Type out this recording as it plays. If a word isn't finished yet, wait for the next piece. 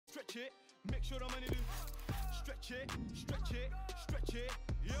stretch it. Make sure the money do. Stretch it, stretch it, stretch it.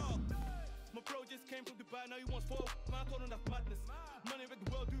 Yo. My bro just came from Dubai, now he wants 4. Man, I told him that's madness. Money with the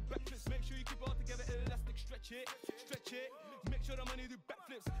world, do backflips. Make sure you keep it all together, elastic. Stretch it, stretch it. Make sure the money do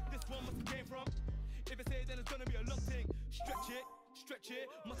backflips. This one must have came from. If I say it, then it's gonna be a long thing. Stretch it, stretch it.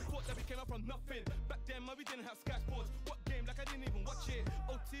 Must have thought that we came up from nothing. Back then, man, we didn't have Sky Sports. What game? Like I didn't even watch it.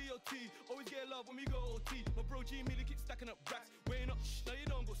 OT, OT. Always get love when we go OT. My bro G immediately keeps stacking up racks. Weighing up, now you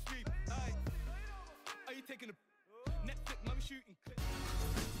don't go sleep. Aye. Are you taking a Netflix, man, we shooting clips.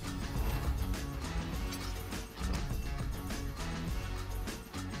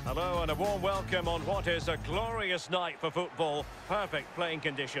 Hello and a warm welcome on what is a glorious night for football. Perfect playing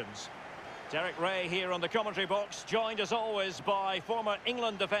conditions. Derek Ray here on the commentary box, joined as always by former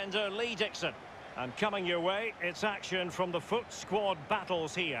England defender Lee Dixon. And coming your way, it's action from the foot squad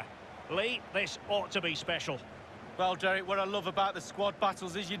battles here. Lee, this ought to be special. Well, Derek, what I love about the squad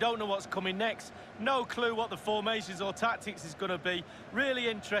battles is you don't know what's coming next. No clue what the formations or tactics is going to be. Really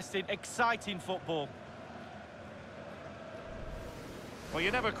interesting, exciting football. Well,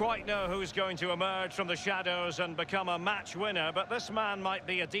 you never quite know who's going to emerge from the shadows and become a match winner, but this man might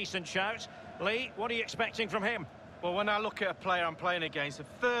be a decent shout. Lee, what are you expecting from him? Well, when I look at a player I'm playing against, the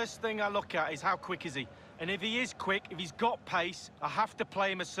first thing I look at is how quick is he? And if he is quick, if he's got pace, I have to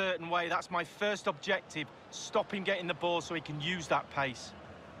play him a certain way. That's my first objective. Stop him getting the ball so he can use that pace.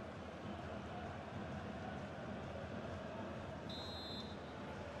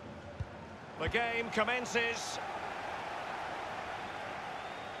 The game commences.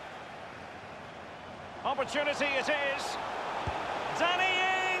 Opportunity it is. Danny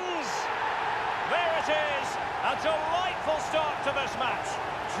Ings! There it is. A delightful start to this match.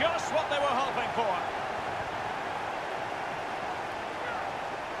 Just what they were hoping for.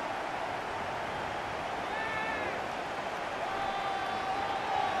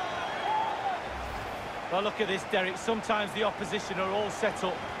 Well, look at this, Derek. Sometimes the opposition are all set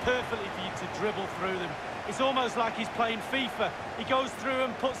up perfectly for you to dribble through them. It's almost like he's playing FIFA. He goes through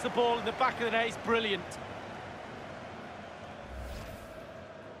and puts the ball in the back of the net. It's brilliant.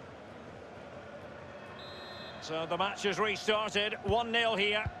 So the match has restarted. 1-0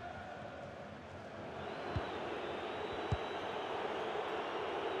 here.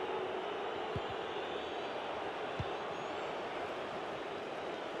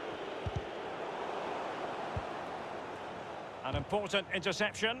 An important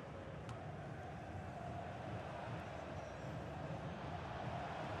interception.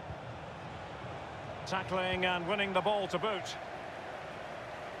 Tackling and winning the ball to boot.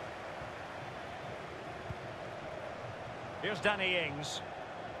 Here's Danny Ings.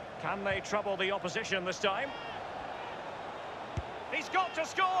 Can they trouble the opposition this time? He's got to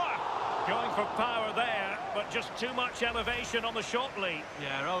score! Going for power there, but just too much elevation on the shot lead.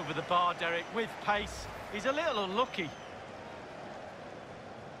 Yeah, over the bar, Derek, with pace. He's a little unlucky.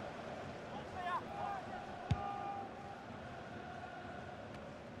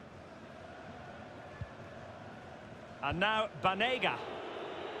 And now Banega.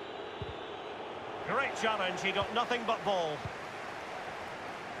 Great challenge, he got nothing but ball.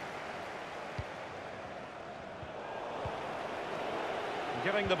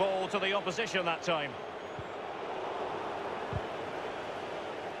 Giving the ball to the opposition that time.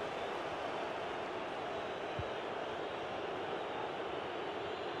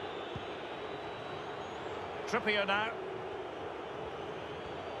 Trippier now.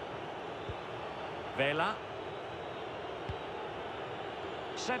 Vela.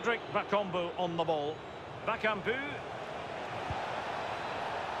 Cedric Bakambu on the ball. Bakambu.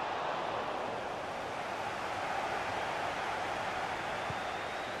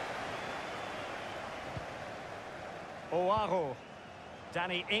 Oaro.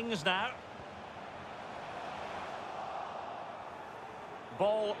 Danny Ings now.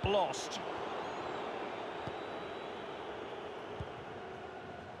 Ball lost.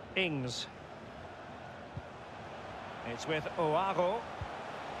 Ings. It's with Oaro.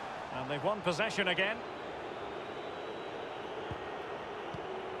 And they've won possession again.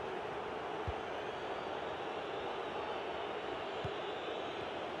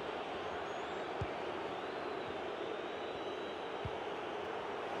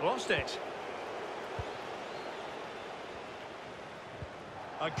 Lost it.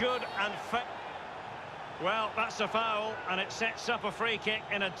 A good and well, that's a foul, and it sets up a free kick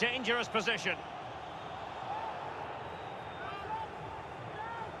in a dangerous position.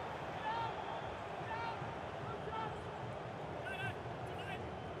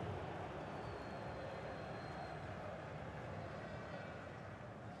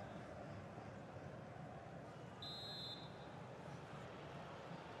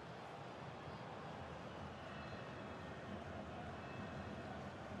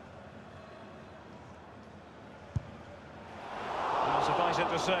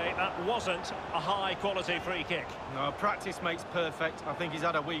 suffice it to say, that wasn't a high-quality free kick. No, practice makes perfect. I think he's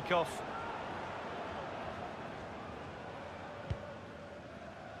had a week off.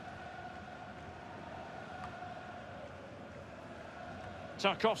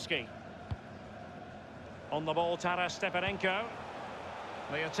 Tarkowski. On the ball, Taras Stepanenko.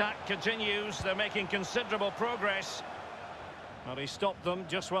 The attack continues. They're making considerable progress. Well, he stopped them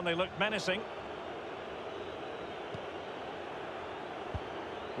just when they looked menacing.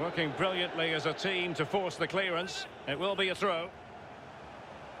 Working brilliantly as a team to force the clearance. It will be a throw.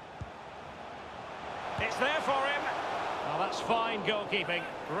 It's there for him. Well, that's fine goalkeeping.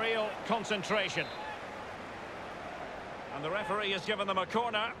 Real concentration. And the referee has given them a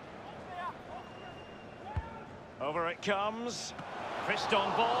corner. Over it comes. Fist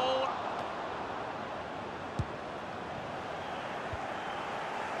on ball.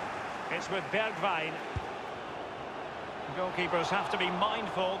 It's with Bergwijn. Goalkeepers have to be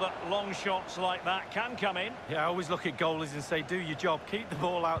mindful that long shots like that can come in. Yeah, I always look at goalies and say, do your job, keep the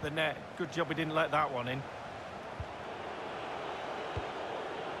ball out the net. Good job we didn't let that one in.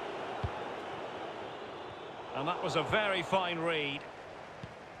 And that was a very fine read.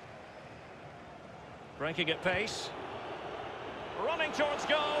 Breaking at pace. Running towards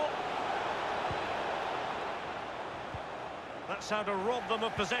goal. That's how to rob them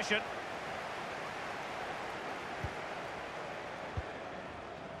of possession.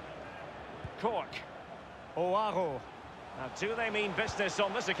 Cork. Oaro. Now, do they mean business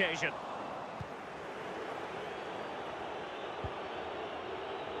on this occasion?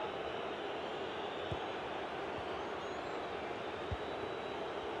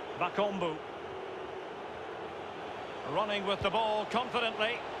 Bakombu. Running with the ball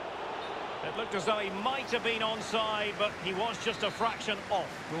confidently. It looked as though he might have been onside, but he was just a fraction off.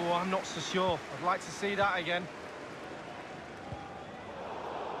 Oh, I'm not so sure. I'd like to see that again.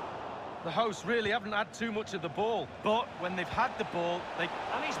 The hosts really haven't had too much of the ball, but when they've had the ball, they...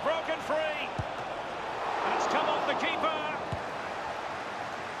 And he's broken free. And it's come off the keeper.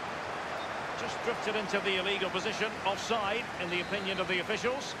 Just drifted into the illegal position, offside, in the opinion of the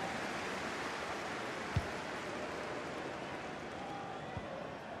officials.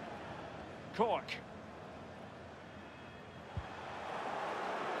 Cork.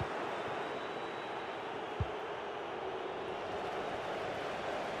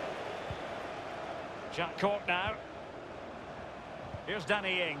 Jack Cork now. Here's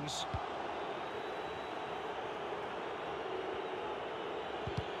Danny Ings.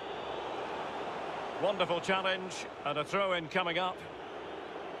 Wonderful challenge and a throw-in coming up.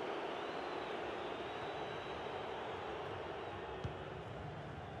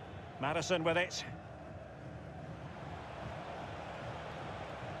 Madison with it.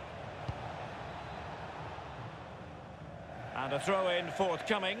 And a throw-in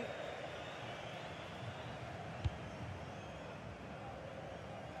forthcoming.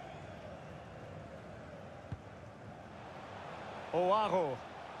 Oaro.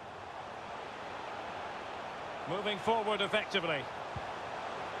 Moving forward effectively.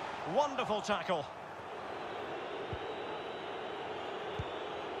 Wonderful tackle.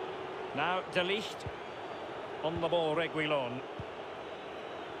 Now De Ligt. On the ball, Reguilon.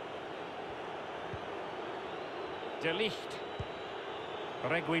 De Ligt.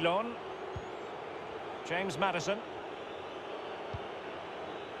 Reguilon. James Madison.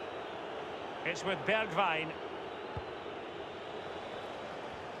 It's with Bergwijn.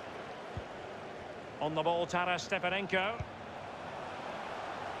 On the ball, Taras Stepanenko.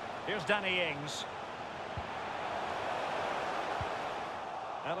 Here's Danny Ings.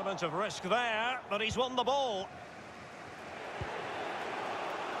 Element of risk there, but he's won the ball.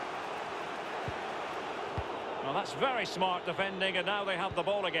 Well, that's very smart defending, and now they have the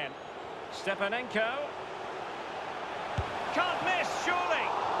ball again. Stepanenko. Can't miss, surely.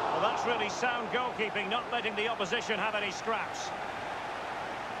 Well, that's really sound goalkeeping, not letting the opposition have any scraps.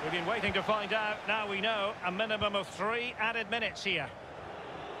 We've been waiting to find out. Now we know a minimum of 3 added minutes here.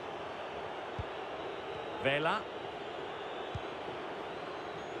 Vela.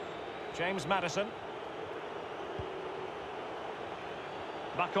 James Madison.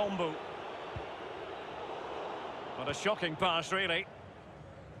 Bakombu. What a shocking pass, really.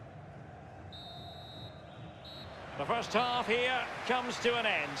 The first half here comes to an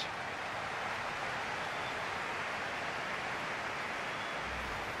end.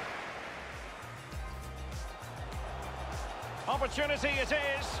 Opportunity it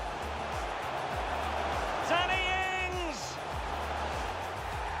is. Danny Ings!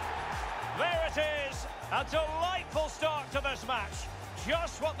 There it is. A delightful start to this match.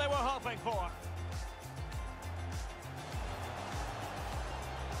 Just what they were hoping for.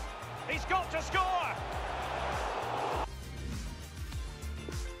 He's got to score!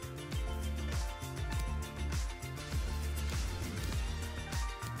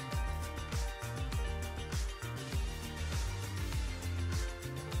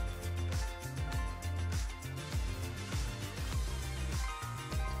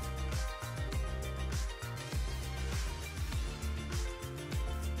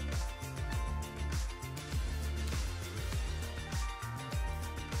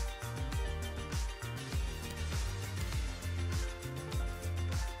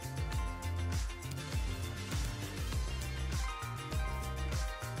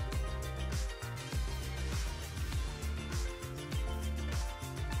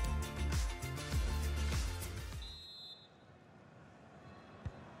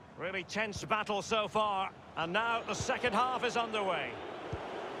 Really tense battle so far, and now the second half is underway.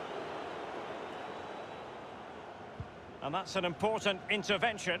 And that's an important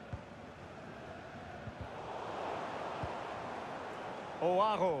intervention.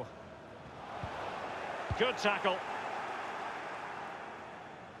 Oahu. Good tackle.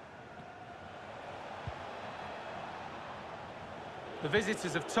 The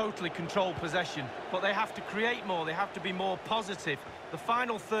visitors have totally controlled possession, but they have to create more, they have to be more positive. The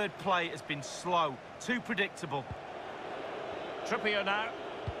final third play has been slow, too predictable. Trippier now.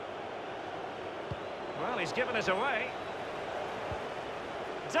 Well, he's given us away.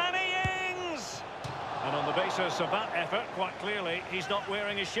 Danny Ings! And on the basis of that effort, quite clearly, he's not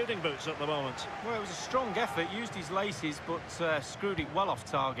wearing his shooting boots at the moment. Well, it was a strong effort, used his laces, but screwed it well off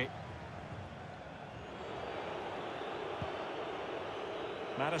target.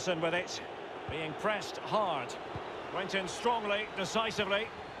 Madison with it, being pressed hard. Went in strongly, decisively.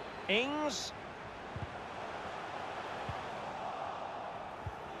 Ings.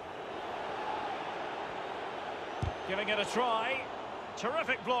 Giving it a try.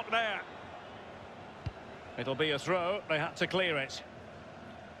 Terrific block there. It'll be a throw, they had to clear it.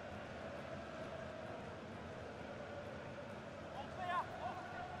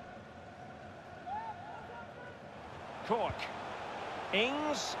 Cork.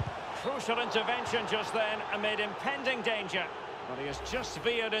 Ings, crucial intervention just then amid impending danger. But he has just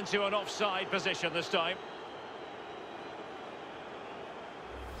veered into an offside position this time.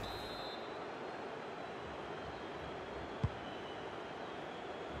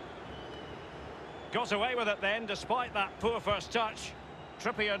 Got away with it then, despite that poor first touch.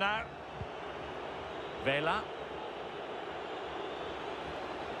 Trippier now. Vela.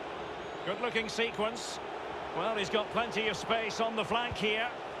 Good-looking sequence. Well, he's got plenty of space on the flank here.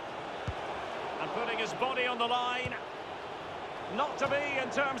 And putting his body on the line. Not to be in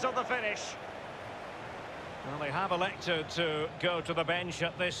terms of the finish. Well, they have elected to go to the bench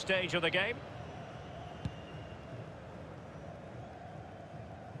at this stage of the game.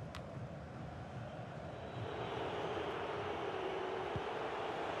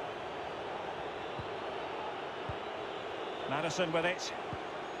 Madison with it.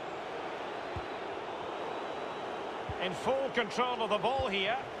 In full control of the ball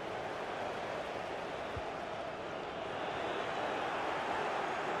here.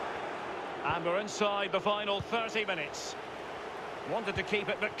 And we're inside the final 30 minutes. Wanted to keep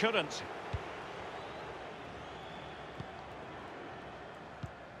it but couldn't.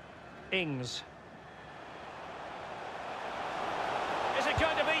 Ings. Is it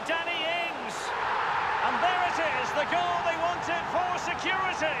going to be Danny Ings? And there it is, the goal they wanted for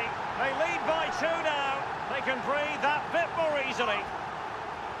security. They lead by 2 now. They can breathe that bit more easily.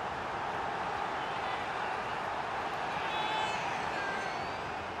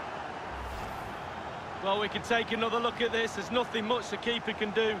 Well, we can take another look at this. There's nothing much the keeper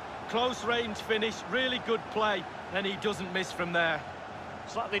can do. Close range finish, really good play, and he doesn't miss from there.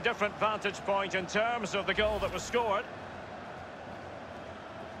 Slightly different vantage point in terms of the goal that was scored.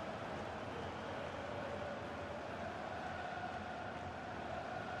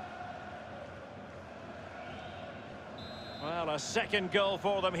 Well, a second goal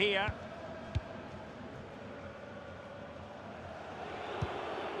for them here.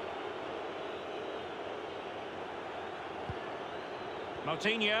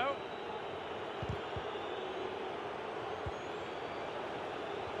 Moutinho.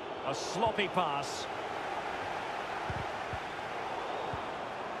 A sloppy pass.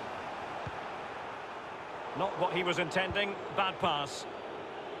 Not what he was intending. Bad pass.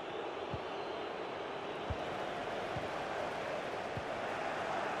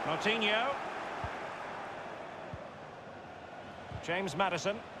 Moutinho. James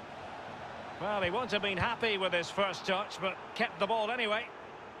Madison. Well, he wouldn't have been happy with his first touch, but kept the ball anyway.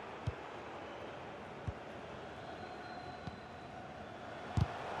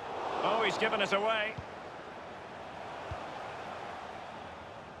 he's given it away.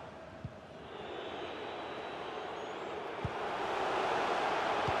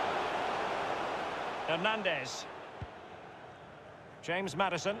 Hernandez. James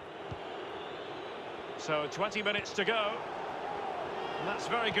Maddison. So 20 minutes to go. And that's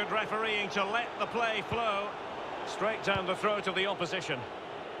very good refereeing to let the play flow straight down the throat of the opposition.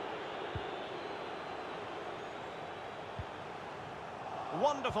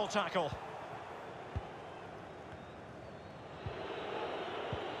 Wonderful tackle.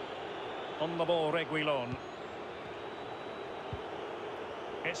 On the ball, Reguilón.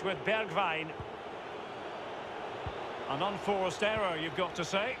 It's with Bergwijn. An unforced error, you've got to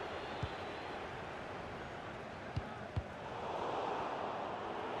say.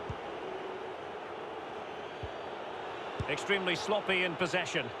 Extremely sloppy in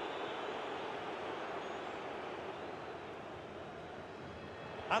possession.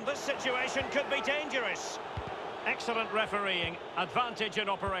 And this situation could be dangerous. Excellent refereeing, advantage in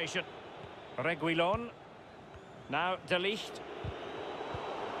operation. Reguilón. Now De Ligt.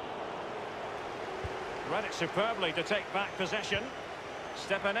 Read it superbly to take back possession.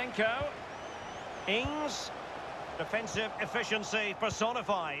 Stepanenko. Ings. Defensive efficiency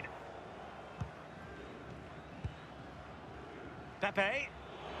personified. Pepe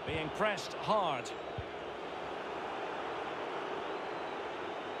being pressed hard.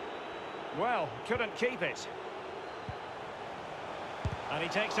 Well, couldn't keep it. And he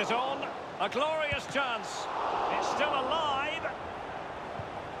takes it on. A glorious chance. It's still alive.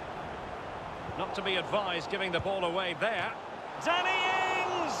 Not to be advised giving the ball away there. Danny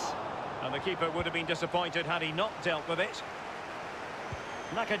Ings! And the keeper would have been disappointed had he not dealt with it.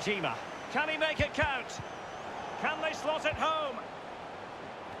 Nakajima. Can he make it count? Can they slot it home?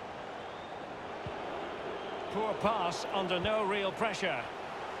 Poor pass under no real pressure.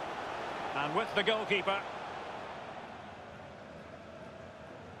 And with the goalkeeper.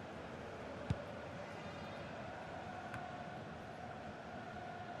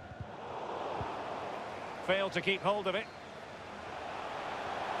 Failed to keep hold of it.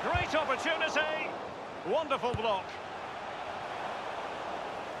 Great opportunity. Wonderful block.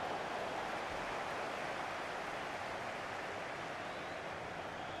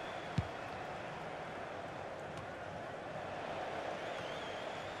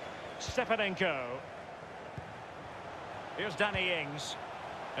 Stepanenko. Here's Danny Ings.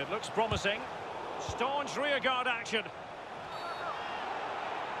 It looks promising. Staunch rearguard action.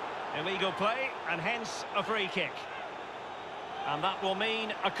 Illegal play, and hence a free kick. And that will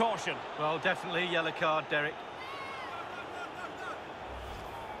mean a caution. Well, definitely a yellow card, Derek.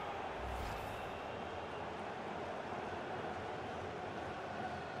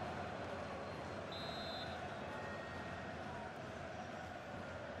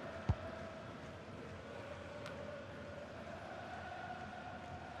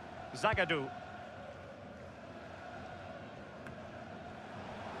 Zagadou.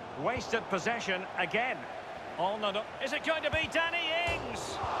 Wasted possession again. On and up. Is it going to be Danny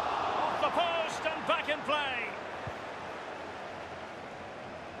Ings? Off the post and back in play.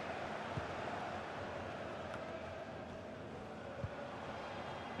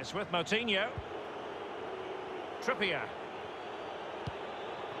 It's with Moutinho. Trippier.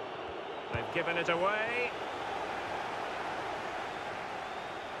 They've given it away.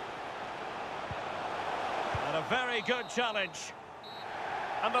 And a very good challenge.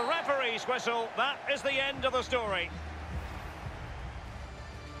 And the referee's whistle, that is the end of the story.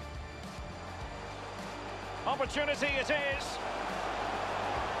 Opportunity it is.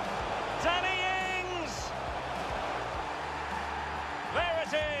 Danny Ings! There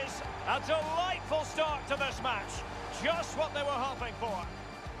it is. A delightful start to this match. Just what they were hoping for.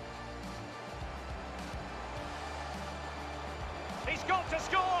 He's got to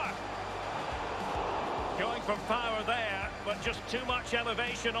score! Going from power there, but just too much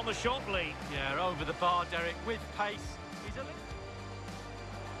elevation on the short lead. Yeah, over the bar, Derek, with pace. He's a little...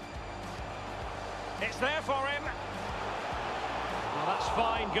 It's there for him. Well, that's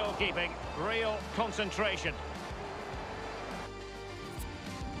fine goalkeeping. Real concentration.